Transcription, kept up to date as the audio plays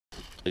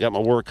I got my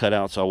work cut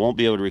out, so I won't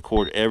be able to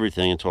record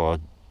everything until I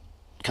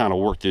kind of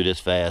work through this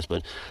fast.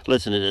 But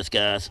listen to this,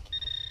 guys.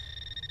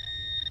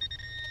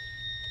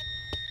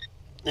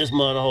 This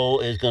mud hole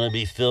is going to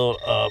be filled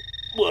up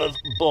with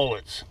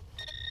bullets,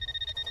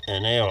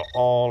 and they are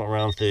all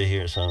around through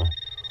here. So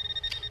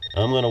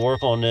I'm going to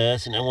work on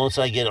this, and then once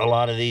I get a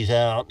lot of these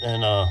out,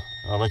 then I'll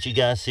let you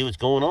guys see what's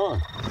going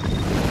on.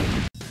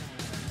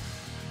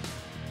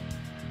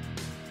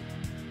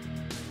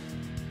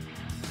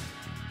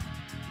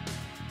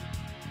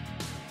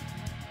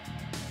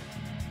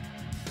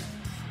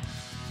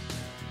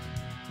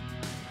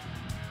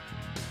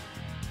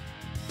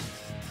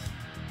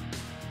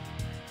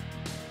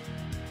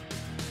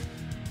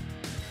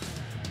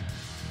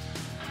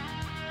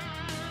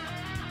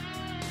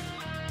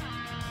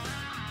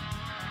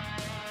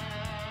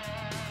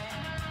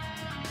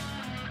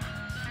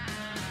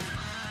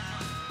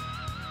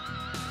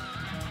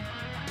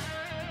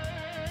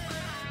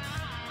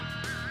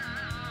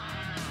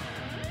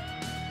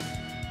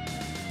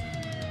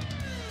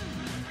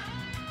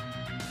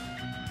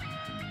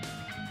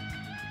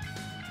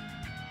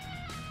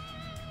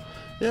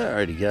 Yeah,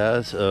 alrighty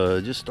guys,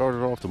 just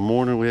started off the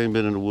morning. We ain't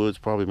been in the woods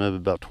probably maybe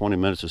about 20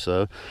 minutes or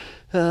so.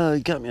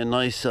 Got me a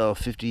nice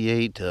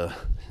 58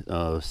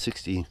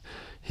 60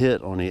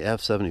 hit on the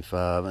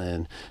F-75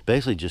 and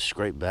basically just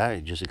scraped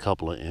back just a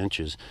couple of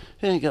inches.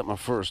 And got my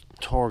first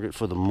target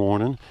for the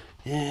morning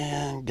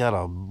and got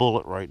a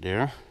bullet right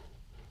there.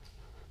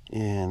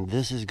 And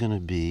this is going to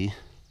be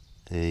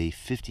a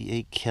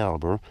 58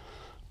 caliber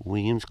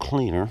Williams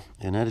cleaner,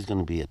 and that is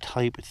going to be a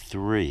Type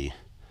 3.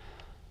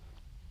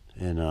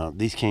 And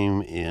these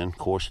came in, of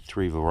course,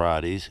 3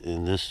 varieties,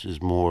 and this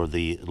is more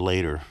the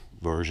later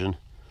version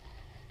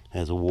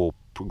as the war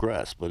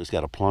progressed. But it's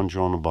got a plunger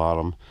on the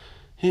bottom,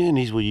 and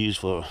these were used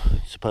for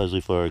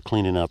supposedly for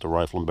cleaning out the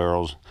rifle and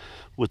barrels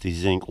with the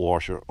zinc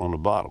washer on the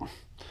bottom.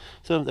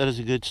 So that is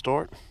a good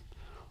start.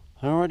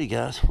 Alrighty,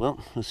 guys.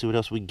 Well, let's see what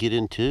else we get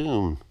into,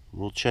 and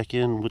we'll check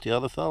in with the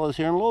other fellas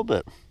here in a little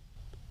bit.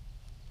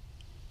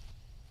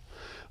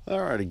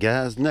 Alrighty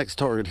guys, next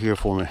target here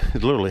for me. I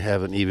literally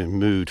haven't even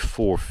moved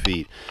 4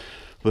 feet,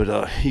 but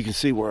you can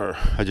see where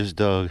I just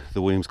dug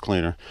the Williams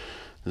cleaner.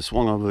 It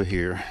swung over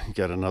here,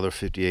 got another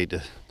 58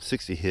 to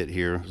 60 hit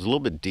here. It was a little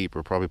bit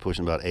deeper, probably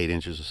pushing about 8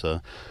 inches or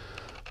so.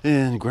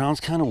 And the ground's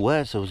kind of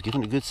wet, so it was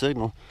giving a good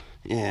signal.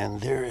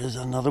 And there is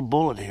another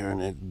bullet here,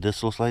 and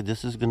this looks like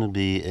this is going to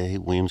be a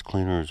Williams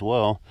cleaner as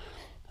well.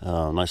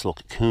 Nice little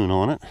cocoon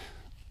on it.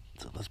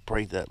 So let's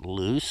break that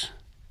loose.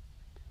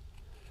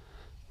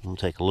 We'll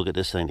take a look at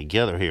this thing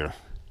together here.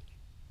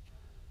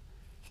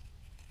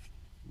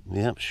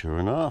 Yep, sure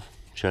enough.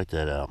 Check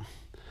that out.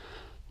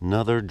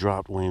 Another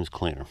dropped Williams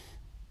cleaner.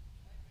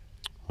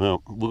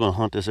 Well, we're going to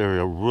hunt this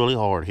area really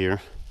hard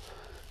here.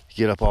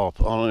 Get up all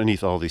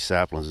underneath all these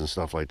saplings and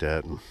stuff like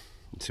that, and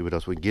see what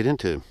else we can get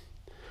into.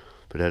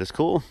 But that is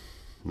cool.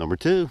 Number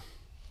 2.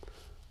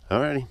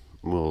 Alrighty.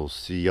 We'll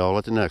see y'all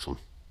at the next one.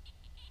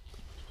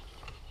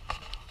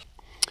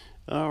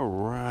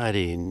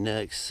 Alrighty,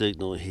 next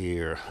signal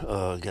here.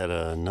 Got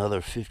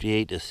another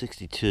 58 to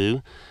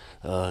 62.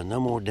 No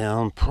more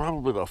down,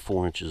 probably about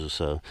 4 inches or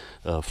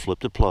so.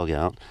 Flipped the plug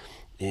out,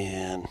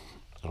 and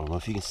I don't know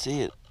if you can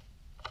see it.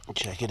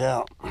 Check it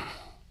out.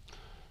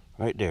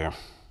 Right there.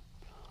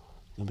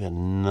 Gonna be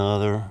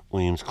another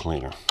Williams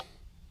cleaner.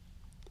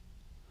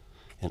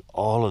 And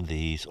all of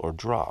these are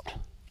dropped.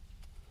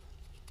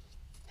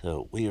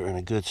 So we are in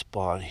a good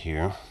spot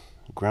here.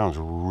 The ground's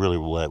really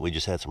wet. We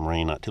just had some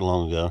rain not too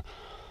long ago.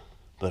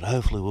 But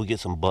hopefully we'll get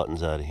some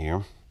buttons out of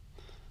here.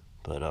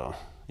 But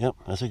yep,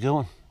 that's a good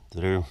one.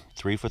 They're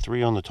 3 for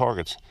 3 on the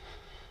targets.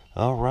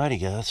 Alrighty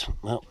guys.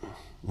 Well,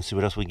 let's see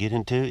what else we get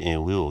into,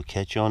 and we will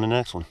catch you on the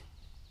next one.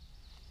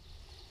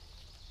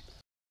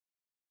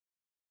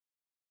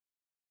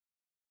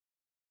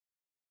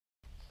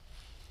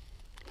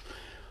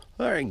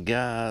 Alright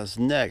guys,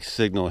 next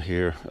signal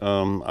here.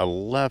 I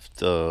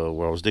left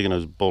where I was digging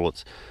those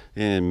bullets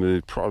and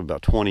moved probably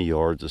about 20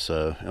 yards or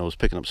so. I was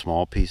picking up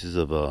small pieces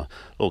of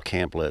little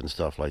camp lead and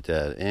stuff like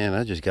that, and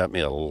that just got me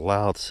a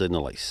loud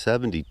signal like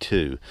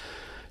 72.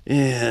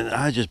 And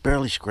I just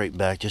barely scraped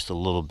back just a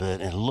little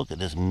bit, and look at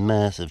this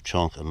massive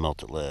chunk of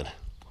melted lead.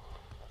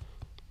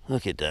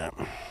 Look at that.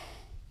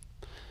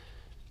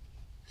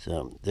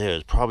 So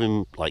there's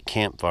probably like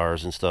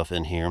campfires and stuff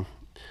in here.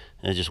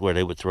 And it's just where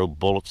they would throw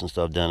bullets and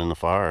stuff down in the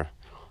fire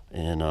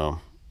and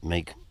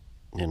make,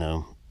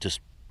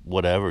 just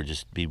whatever,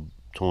 just be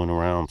toying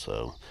around.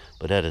 So,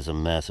 but that is a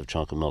massive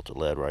chunk of melted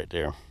lead right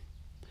there.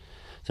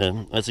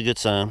 So that's a good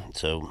sign.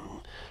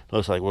 So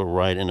looks like we're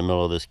right in the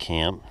middle of this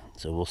camp.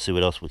 So we'll see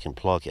what else we can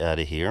pluck out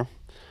of here.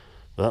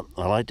 But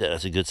I like that.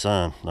 That's a good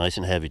sign. Nice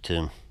and heavy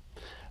too.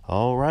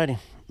 Alrighty.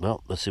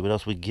 Well, let's see what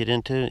else we can get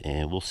into,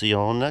 and we'll see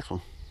y'all on the next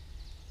one.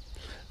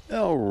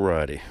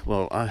 Alrighty,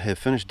 well, I have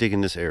finished digging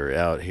this area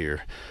out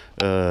here.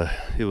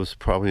 It was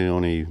probably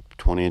only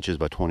 20 inches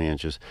by 20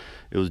 inches.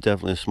 It was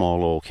definitely a small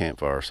little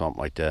campfire or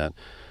something like that.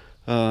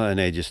 And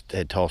they just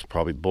had tossed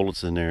probably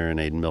bullets in there, and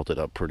they'd melted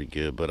up pretty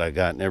good. But I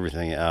gotten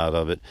everything out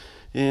of it,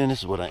 And this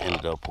is what I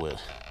ended up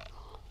with.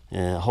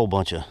 Yeah, a whole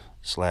bunch of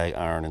slag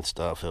iron and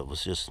stuff. It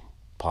was just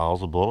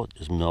piles of bullets,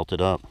 just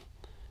melted up.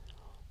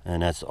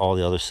 And that's all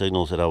the other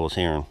signals that I was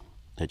hearing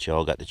that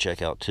y'all got to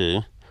check out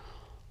too.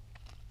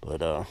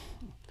 But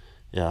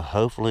yeah,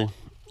 hopefully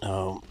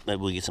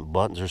maybe we get some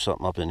buttons or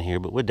something up in here.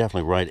 But we're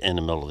definitely right in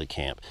the middle of the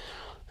camp,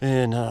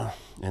 and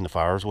the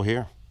fires were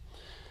here.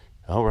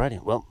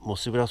 Alrighty, well, we'll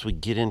see what else we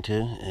get into,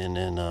 and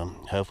then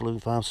hopefully we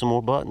find some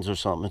more buttons or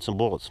something and some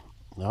bullets.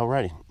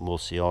 Alrighty, we'll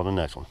see y'all in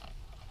the next one.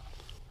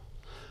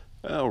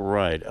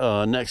 Alright,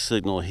 next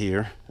signal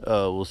here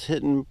was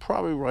hitting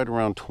probably right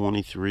around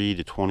 23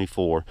 to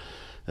 24.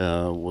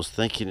 Was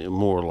thinking it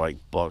more like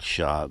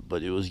buckshot,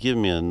 but it was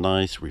giving me a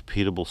nice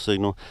repeatable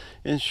signal,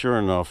 and sure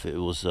enough it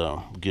was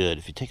good.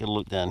 If you take a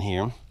look down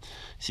here,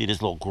 see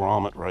this little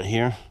grommet right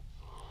here,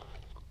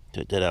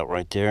 check that out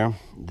right there.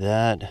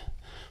 That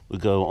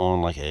would go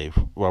on like a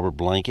rubber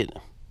blanket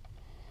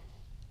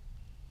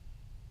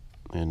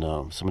and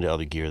some of the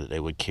other gear that they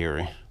would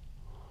carry.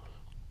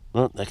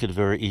 Well, that could have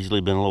very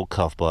easily been a little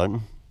cuff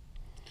button,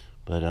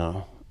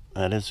 but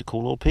that is a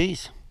cool little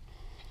piece.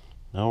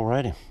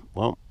 Alrighty,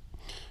 well,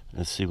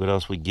 let's see what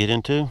else we get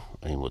into,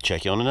 and we'll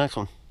check you on the next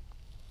one.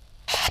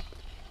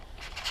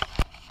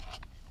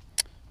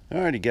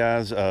 Alrighty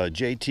guys,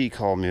 JT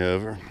called me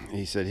over.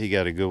 He said he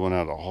got a good one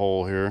out of the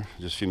hole here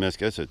just a few minutes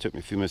ago, so it took me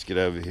a few minutes to get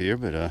over here,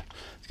 but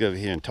let's go over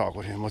here and talk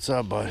with him. What's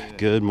up, bud? Yeah,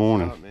 good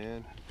morning. what's up,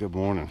 man? Good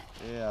morning.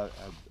 Yeah,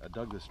 I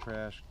dug this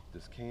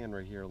can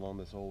right here along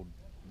this old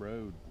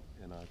road,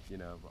 and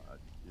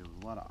there's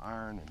a lot of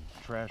iron and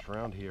trash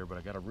around here, but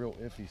I got a real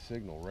iffy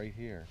signal right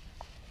here,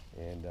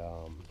 and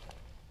so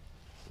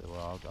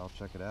I'll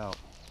check it out.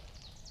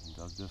 And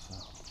dug this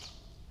out.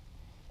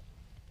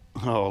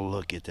 Oh,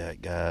 look at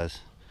that, guys.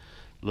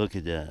 Look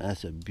at that.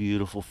 That's a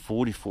beautiful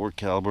 44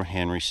 caliber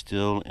Henry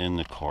still in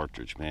the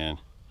cartridge, man.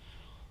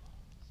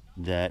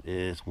 That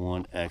is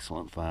one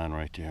excellent find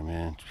right there,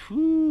 man.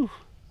 Whew.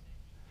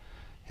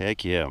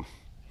 Heck yeah.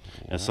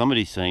 Now some of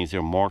these things,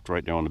 they're marked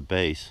right there on the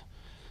base,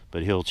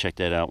 but he'll check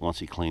that out once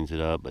he cleans it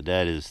up. But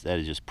that is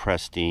just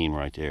pristine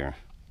right there.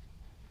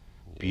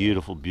 Yeah.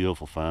 Beautiful,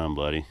 beautiful find,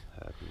 buddy.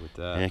 Happy with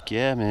that. Heck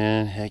yeah,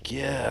 man. Heck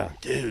yeah.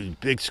 Dude,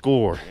 big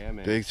score. Yeah,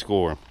 man. Big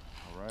score.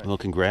 All right. Well,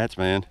 congrats,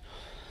 man.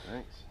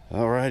 Thanks.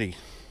 Alrighty.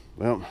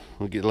 Well,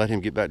 let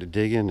him get back to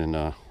digging, and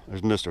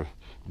there's Mr.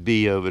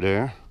 B over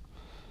there.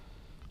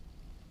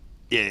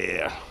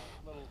 Yeah.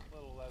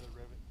 Little leather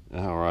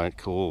rivet. Alright,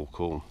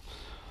 cool.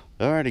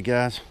 Alrighty,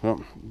 guys.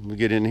 Well, we'll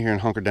get in here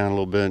and hunker down a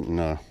little bit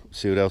and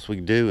see what else we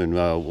can do, and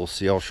we'll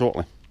see y'all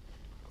shortly.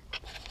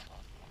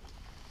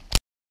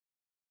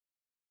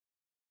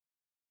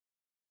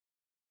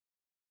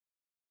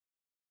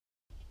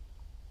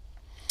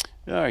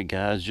 Alright,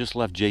 guys. Just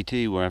left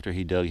JT where after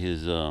he dug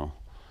his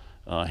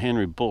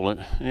Henry bullet.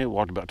 It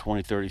walked about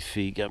 20-30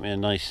 feet, got me a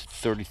nice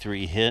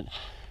 33 hit,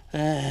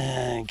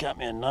 and got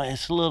me a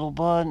nice little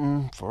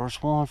button.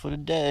 First one for the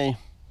day.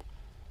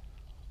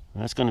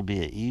 That's going to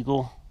be an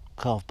Eagle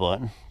cuff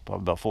button,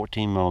 probably about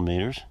 14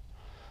 millimeters.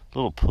 A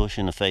little push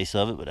in the face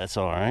of it, but that's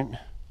all right.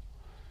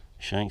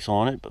 Shanks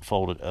on it, but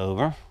folded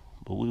over.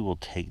 But we will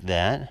take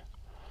that.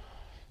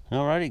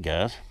 Alrighty,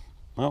 guys.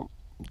 Well,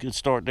 good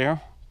start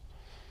there.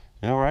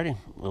 Alrighty,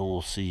 well,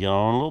 we'll see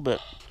y'all in a little bit.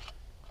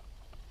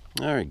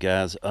 Alright,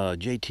 guys,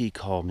 JT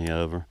called me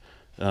over.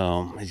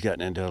 He's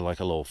gotten into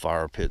like a little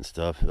fire pit and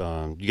stuff.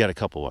 You got a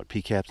couple,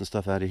 P-caps and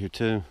stuff out of here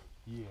too?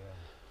 Yeah.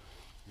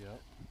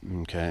 Yep.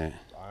 Okay.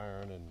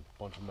 Iron and a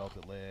bunch of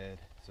melted lead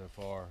so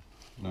far.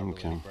 Not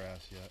really any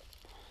brass yet.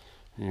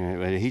 Yeah,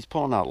 but he's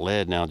pulling out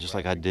lead now, just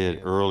like I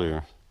did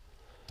earlier.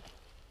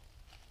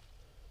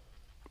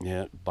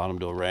 Yeah, bottom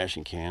to a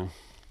ration can.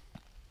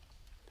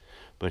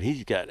 But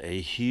he's got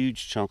a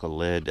huge chunk of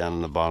lead down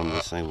in the bottom of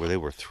this thing where they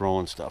were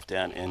throwing stuff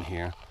down in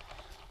here.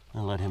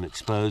 I'll let him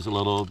expose a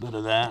little bit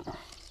of that.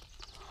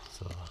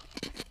 So,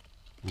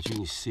 as you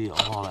can see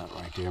all that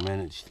right there,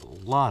 man, it's a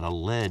lot of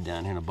lead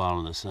down here in the bottom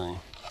of this thing.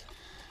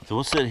 So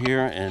we'll sit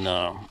here and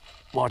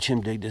watch him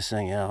dig this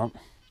thing out.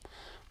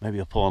 Maybe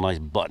I'll pull a nice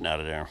button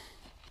out of there.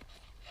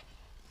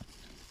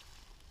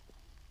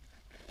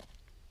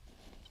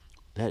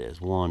 That is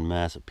one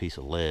massive piece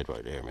of lead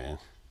right there, man.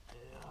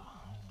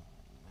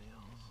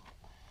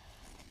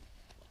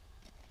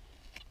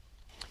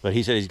 But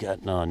he said he's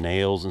got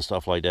nails and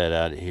stuff like that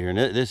out of here. And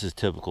this is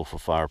typical for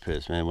fire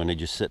pits, man. When they're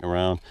just sitting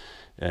around,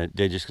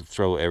 they just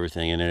throw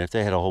everything in there. If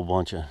they had a whole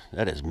bunch of,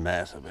 that is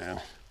massive, man.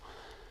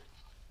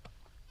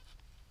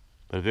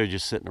 But if they're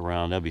just sitting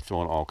around, they'll be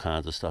throwing all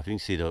kinds of stuff. You can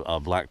see the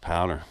black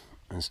powder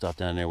and stuff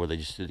down there where they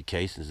just do the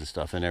casings and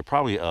stuff in there.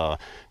 Probably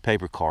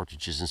paper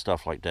cartridges and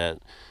stuff like that.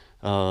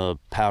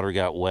 Powder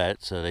got wet,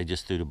 so they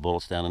just threw the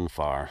bullets down in the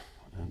fire.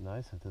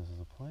 Nice if this is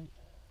a plate.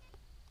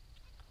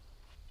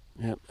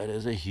 Yep, that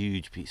is a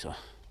huge piece of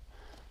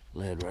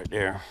lead right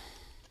there.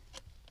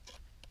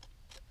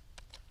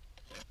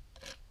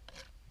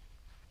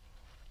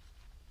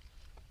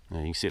 Now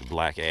you can see the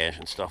black ash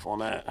and stuff on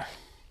that.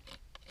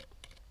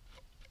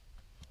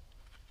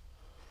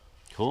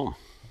 Cool.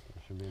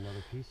 There should be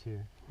another piece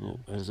here. Yep,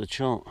 there's a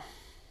chunk.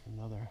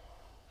 Another.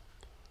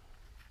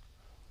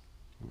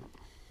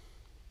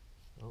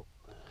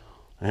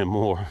 And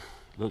more.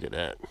 Look at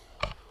that.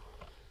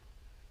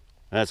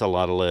 That's a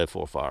lot of lead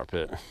for a fire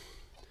pit.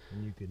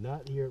 And you could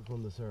not hear it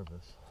from the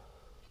surface.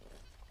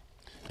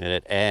 And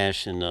that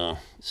ash and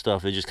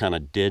stuff, it just kind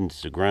of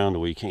deadens the ground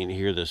where you can't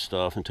hear this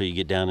stuff until you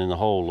get down in the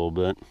hole a little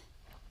bit.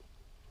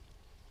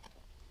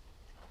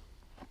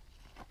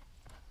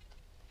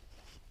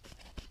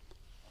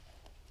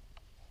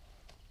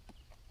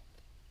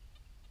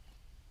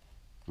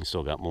 You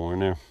still got more in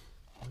there?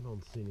 I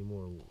don't see any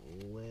more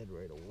lead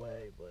right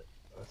away, but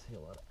I see a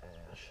lot of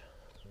ash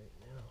right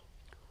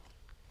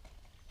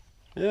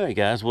now. All right,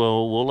 guys.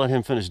 Well, we'll let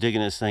him finish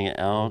digging this thing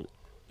out.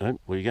 What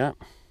do you got?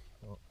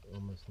 Oh, it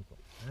almost looks like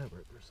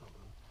fabric or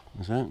something.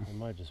 What's that? It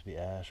might just be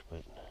ash,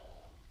 but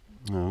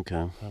Oh,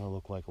 okay. kind of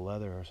look like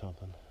leather or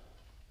something.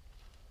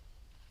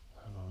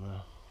 I don't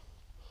know.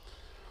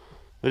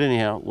 But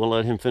anyhow, we'll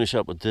let him finish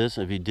up with this.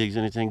 If he digs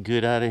anything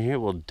good out of here,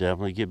 we'll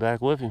definitely get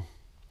back with him.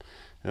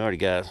 Alrighty,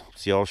 guys.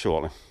 See y'all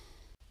shortly.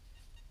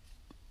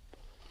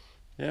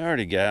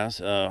 Alrighty,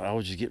 guys. I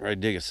was just getting ready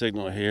to dig a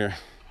signal here.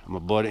 My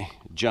buddy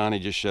Johnny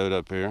just showed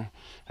up here.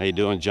 How you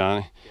doing,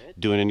 Johnny? Good.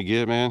 Doing any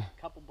good, man?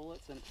 A couple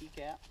bullets and a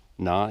keycap.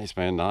 Nice,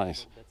 man.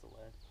 Nice. Bits of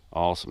lead.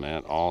 Awesome,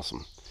 man.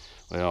 Awesome.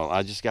 Well,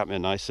 I just got me a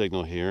nice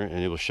signal here, and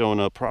it was showing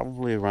up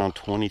probably around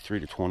 23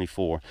 to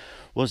 24.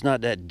 Well, it's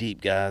not that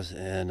deep, guys.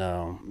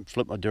 And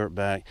flipped my dirt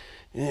back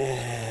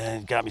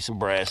and got me some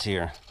brass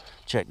here.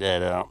 Check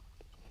that out.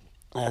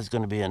 That's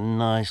going to be a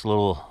nice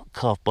little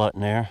cuff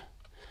button there.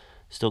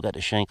 Still got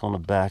the shank on the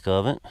back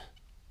of it.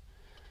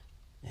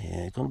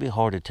 And it's going to be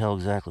hard to tell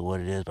exactly what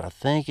it is, but I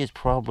think it's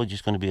probably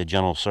just going to be a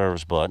general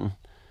service button,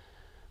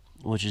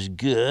 which is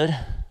good.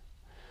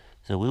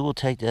 So we will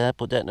take that,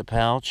 put that in the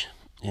pouch,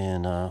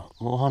 and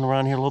we'll hunt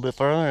around here a little bit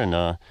further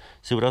and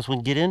see what else we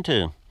can get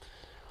into.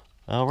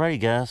 Alrighty,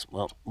 guys.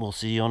 Well, we'll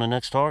see you on the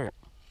next target.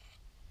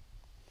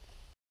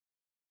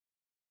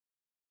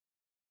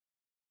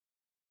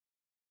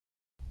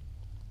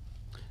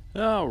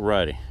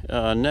 Alrighty,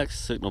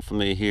 next signal for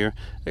me here.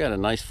 I got a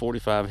nice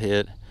 45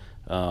 hit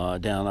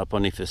down up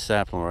underneath this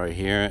sapling right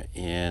here,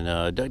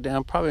 and dug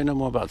down probably no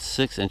more about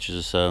 6 inches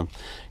or so.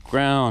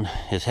 Ground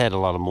has had a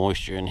lot of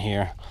moisture in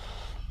here,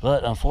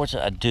 but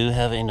unfortunately I do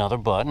have another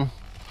button.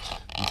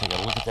 You take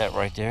a look at that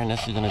right there, and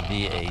this is going to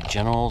be a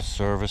general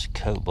service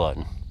coat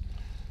button.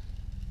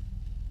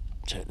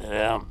 Check that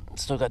out.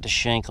 Still got the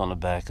shank on the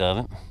back of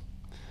it.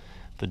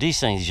 But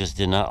these things just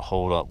did not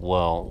hold up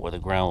well where the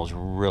ground was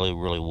really,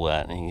 really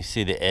wet. And you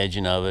see the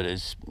edging of it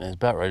is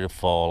about ready to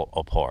fall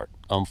apart,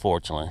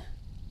 unfortunately.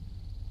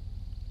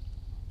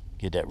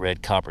 Get that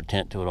red copper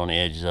tint to it on the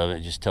edges of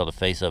it. Just tell the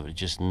face of it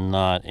just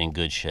not in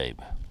good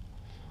shape.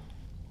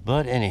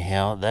 But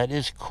anyhow, that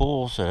is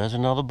cool. So there's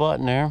another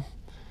button there.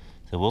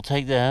 So we'll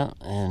take that,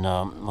 and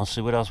we'll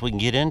see what else we can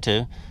get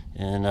into.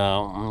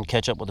 And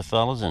catch up with the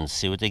fellas and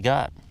see what they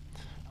got.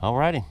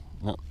 Alrighty.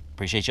 Well,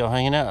 appreciate y'all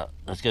hanging out.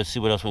 Let's go see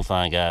what else we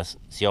find, guys.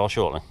 See y'all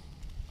shortly.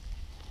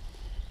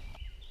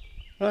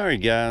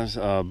 Alright, guys.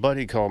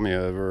 Buddy called me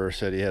over,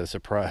 said he had a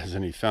surprise,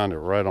 and he found it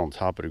right on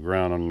top of the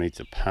ground underneath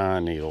the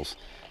pine needles.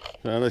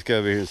 So let's go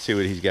over here and see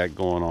what he's got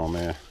going on,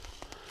 man.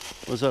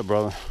 What's up,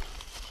 brother?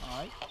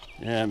 Alright.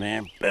 Yeah,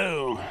 man.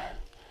 Boom.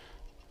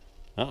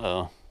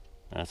 Uh-oh.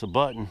 That's a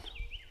button.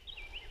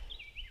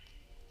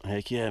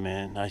 Heck yeah,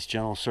 man. Nice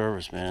general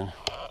service, man.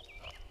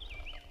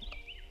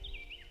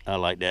 I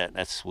like that.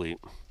 That's sweet.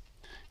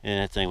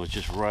 And that thing was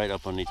just right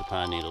up underneath the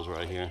pine needles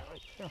right here.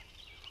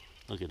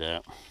 Look at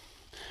that.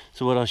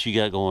 So what else you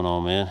got going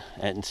on, man?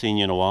 Hadn't seen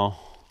you in a while.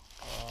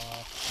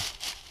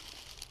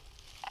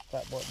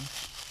 Flat button.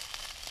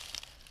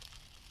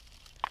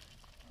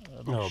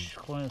 Oh,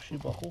 Colonial shoe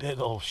buckle. big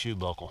old shoe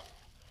buckle.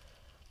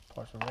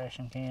 Parts of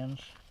ration cans.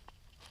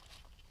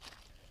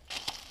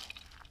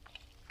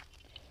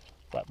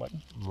 Flat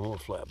button. More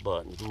flat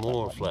buttons.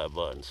 More flat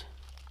buttons.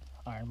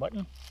 Iron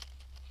button.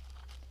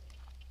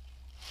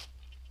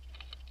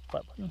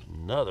 Flat button.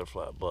 Another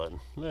flat button.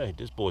 Hey,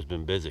 this boy's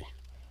been busy.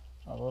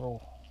 A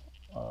little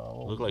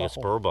Look like buckle. a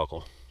spur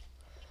buckle.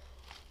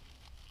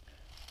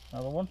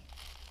 Another one.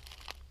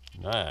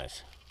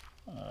 Nice.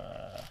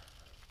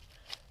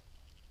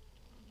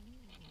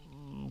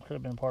 Could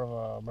have been part of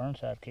a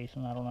Burnside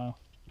casing. I don't know.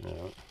 Yeah.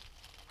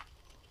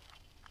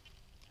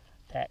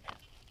 Tack.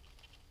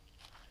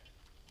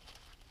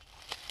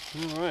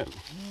 All right.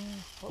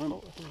 Here we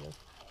go.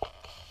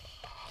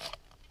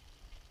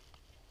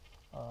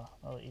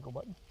 Another eagle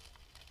button.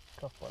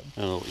 Cuff button.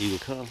 A little eagle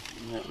cuff.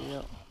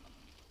 Yep.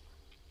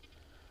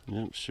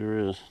 Yep, sure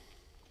is.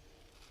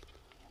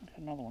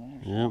 Another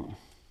one here. Yep.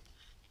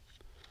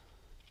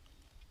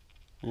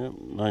 Yep,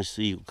 nice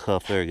eagle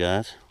cuff there,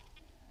 guys.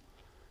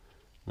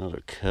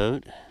 Another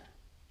coat.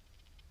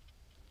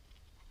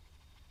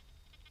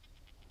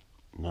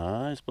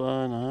 Nice,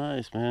 bud.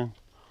 Nice, man.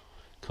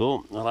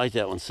 Cool. I like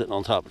that one sitting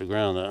on top of the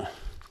ground, though.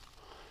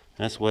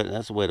 That's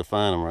the way to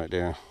find them right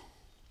there.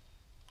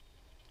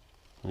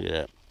 Look at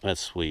that. That's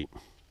sweet.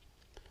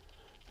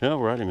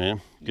 Alrighty,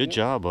 man. Good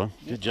job, bud.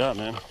 Good job,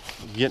 man.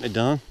 Getting it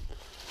done.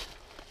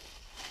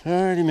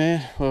 Alrighty,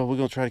 man. Well, we're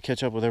going to try to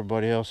catch up with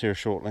everybody else here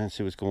shortly and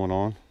see what's going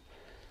on.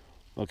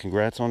 Well,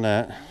 congrats on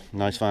that.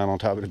 Nice find on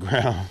top of the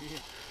ground.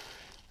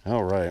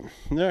 All right,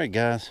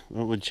 guys.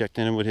 Well, we checked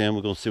in with him.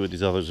 We're gonna see what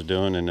these others are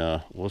doing,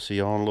 and we'll see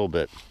y'all in a little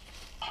bit.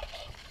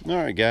 All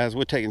right, guys.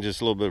 We're taking just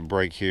a little bit of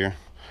break here.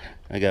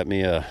 I got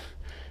me a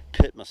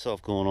pit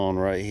myself going on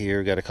right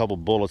here. Got a couple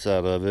bullets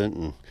out of it,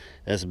 and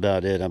that's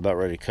about it. I'm about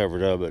ready to cover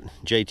it up, but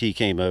JT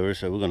came over,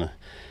 so we're gonna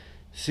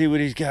see what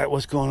he's got.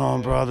 What's going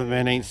on, brother?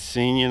 Man, ain't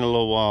seen you in a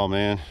little while,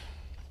 man.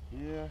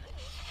 Yeah,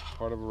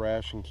 part of a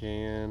ration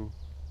can,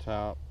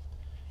 top,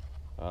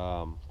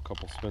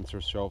 couple Spencer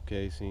shelf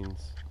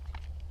casings.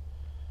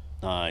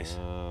 Nice.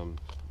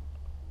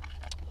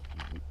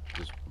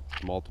 Just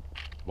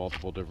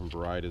multiple different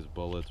varieties of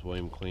bullets,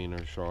 William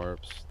cleaner,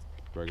 sharps,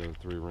 regular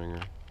 3-ringer,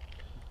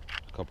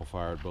 a couple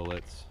fired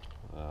bullets,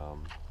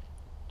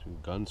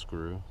 gun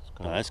screw.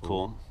 Oh, that's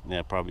cool.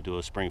 Yeah, probably do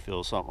a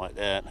Springfield, something like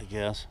that, I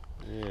guess.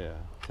 Yeah,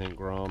 10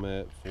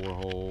 grommet,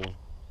 4-hole,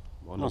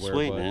 Oh,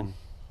 sweet, button. Man.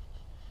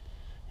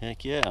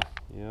 Heck yeah.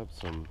 Yep,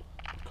 some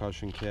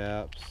percussion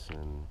caps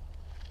and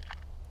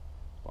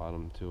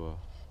bottom to a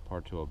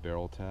part to a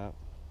barrel tap.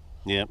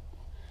 Yep,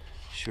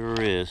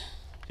 sure is.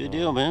 Good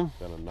deal, man.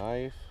 Got a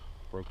knife,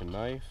 broken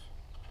knife.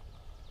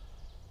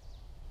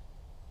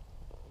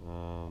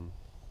 And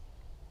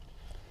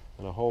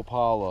a whole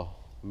pile of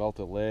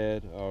melted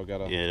lead. Oh,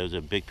 got a yeah, those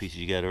are big pieces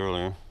you got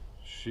earlier.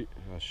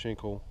 A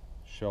Schinkel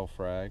shell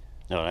frag.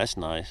 Oh, that's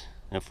nice.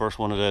 And first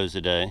one of those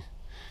today.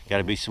 Got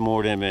to be some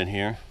more of them in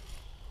here.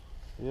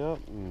 Yep,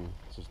 and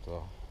just a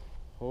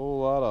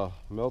whole lot of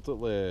melted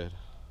lead.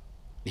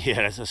 Yeah,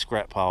 that's a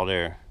scrap pile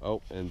there.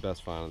 Oh, and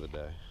best find of the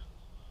day.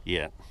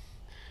 Yeah.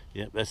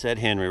 Yep, that's that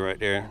Henry right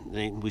there.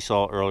 We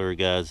saw it earlier,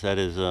 guys. That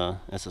is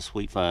that's a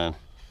sweet find.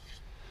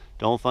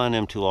 Don't find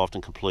them too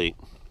often complete.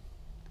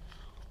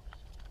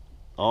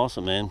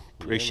 Awesome, man.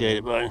 Appreciate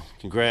it, buddy.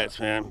 Congrats,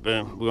 man.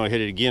 Boom. We're gonna hit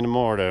it again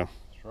tomorrow, though.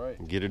 That's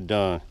right. Get it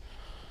done.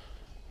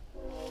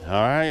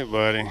 All right,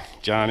 buddy.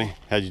 Johnny,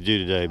 how'd you do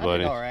today,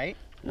 buddy? All right.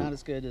 Not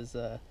as good as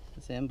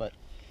him, but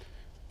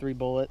 3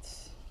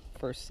 bullets.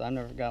 First, I've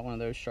never got one of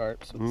those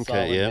sharps. With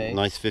Okay, yeah, base.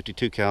 nice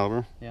 52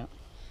 caliber. Yeah.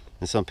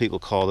 And some people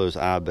call those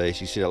eye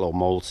base. You see that little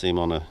mold seam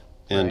on the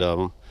end of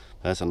them.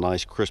 That's a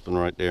nice crisp one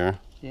right there.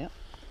 Yeah.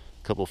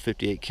 A couple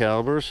 58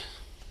 calibers.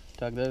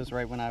 Dug those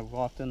right when I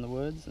walked in the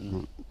woods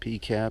and P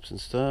caps and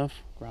stuff.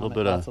 A little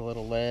bit lots of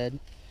little lead.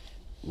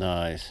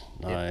 Nice,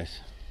 nice.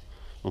 Yep.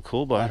 Well,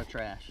 cool, bud. A lot of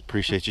trash.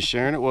 Appreciate you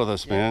sharing it with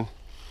us, man.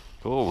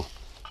 Cool.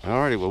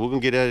 Alrighty, well, we're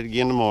gonna get at it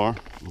again tomorrow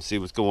and see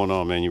what's going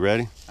on, man. You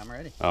ready? I'm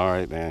ready. All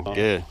right, man.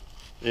 Good.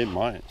 It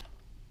might.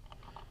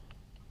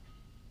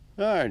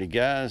 Alrighty,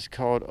 guys,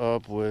 caught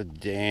up with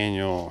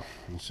Daniel.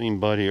 I seen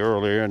Buddy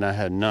earlier, and I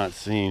had not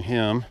seen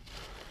him.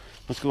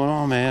 What's going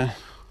on, man?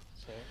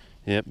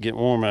 Yep, getting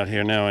warm out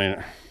here now, ain't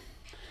it?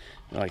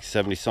 Like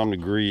 70-some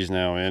degrees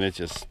now, man.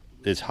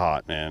 It's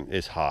hot, man.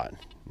 It's hot.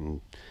 And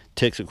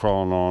ticks are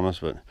crawling on us,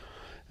 but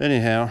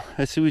anyhow,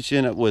 let's see what you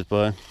end up with,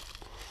 bud.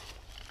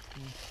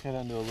 Got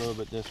into a little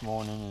bit this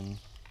morning,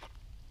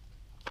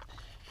 and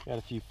got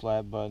a few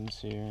flat buttons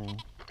here,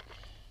 and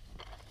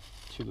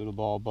 2 little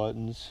ball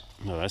buttons.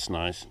 Oh, that's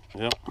nice.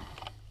 Yep.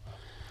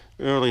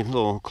 Early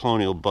little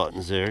colonial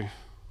buttons there.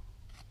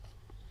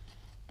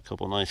 A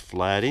couple nice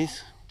flatties.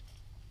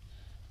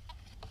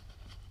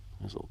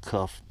 There's a little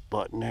cuff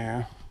button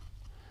there.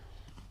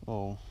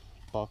 Little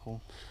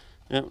buckle.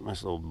 Yep,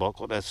 nice little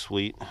buckle. That's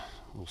sweet.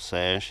 Little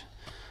sash.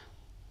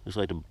 Looks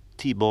like the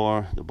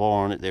T-bar, the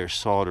bar on it there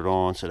soldered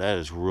on, so that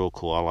is real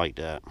cool. I like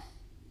that.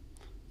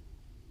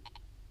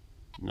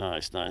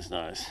 Nice, nice,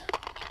 nice.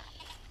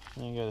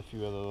 And you got a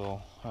few other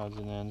little odds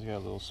and ends. You got a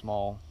little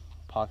small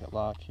pocket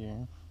lock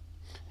here.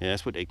 Yeah,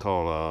 that's what they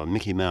call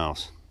Mickey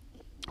Mouse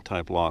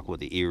type lock with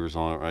the ears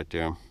on it right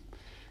there.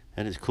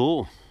 That is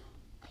cool.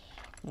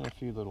 And a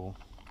few little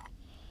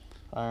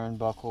iron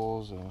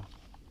buckles, a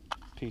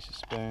piece of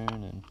spoon,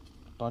 and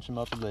a bunch of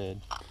melted lead.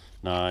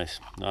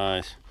 Nice,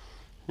 nice.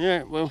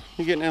 Yeah, well,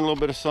 you're getting in a little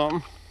bit of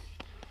something.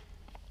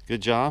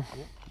 Good job.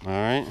 Yep. All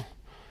right.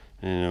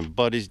 And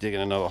Buddy's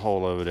digging another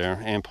hole over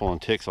there and pulling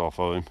ticks off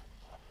of him.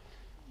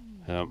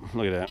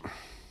 Look at that.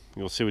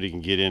 You'll see what he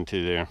can get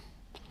into there. A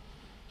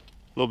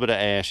little bit of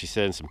ash, he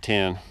said, and some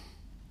tin.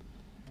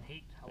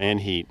 And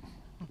heat.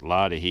 A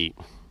lot of heat.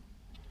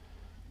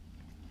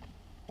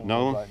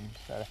 No? Buttons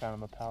that I found in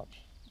my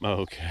pouch.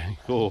 Okay,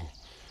 cool.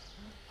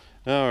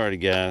 Alrighty,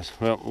 guys.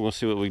 Well, we'll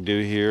see what we do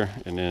here,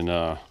 and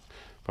then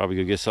probably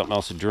go get something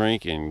else to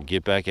drink and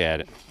get back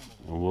at it.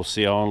 And we'll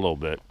see y'all in a little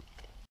bit.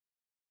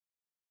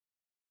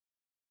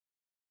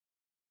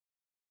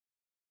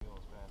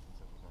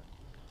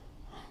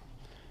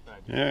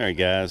 Alright,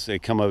 guys. They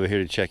come over here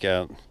to check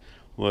out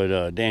what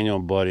Daniel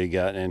and Buddy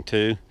got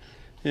into.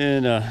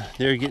 And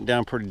they're getting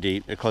down pretty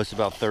deep. They're close to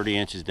about 30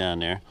 inches down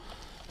there.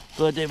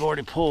 But they've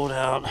already pulled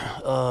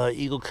out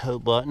Eagle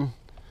coat button.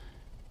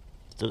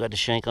 Still got the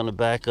shank on the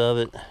back of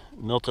it.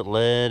 Melted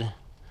lead.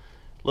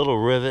 Little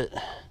rivet.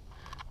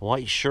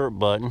 White shirt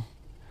button.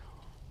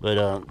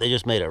 But they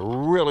just made a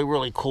really,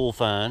 really cool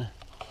find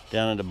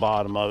down at the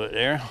bottom of it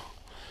there.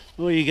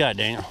 What you got,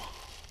 Daniel?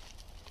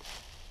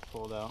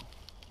 Pulled out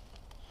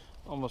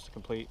almost a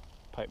complete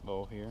pipe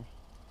bowl here.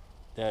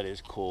 That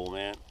is cool,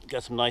 man.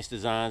 Got some nice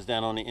designs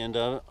down on the end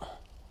of it.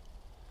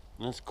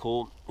 That's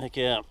cool. Heck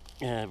yeah.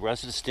 Yeah, the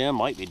rest of the stem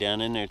might be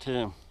down in there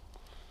too.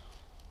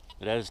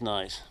 But that is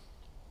nice.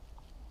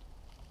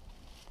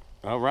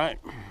 All right.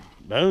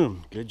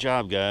 Boom. Good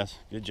job, guys.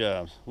 Good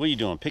jobs. What are you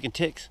doing? Picking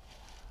ticks?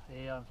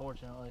 Yeah,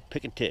 unfortunately,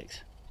 Picking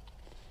ticks.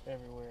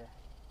 everywhere.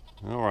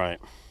 All right.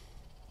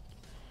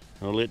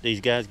 We'll let these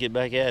guys get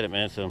back at it,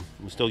 man. So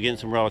we're still getting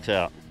some rocks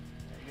out.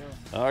 There you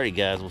go. All right,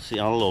 guys. We'll see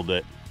you in a little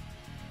bit.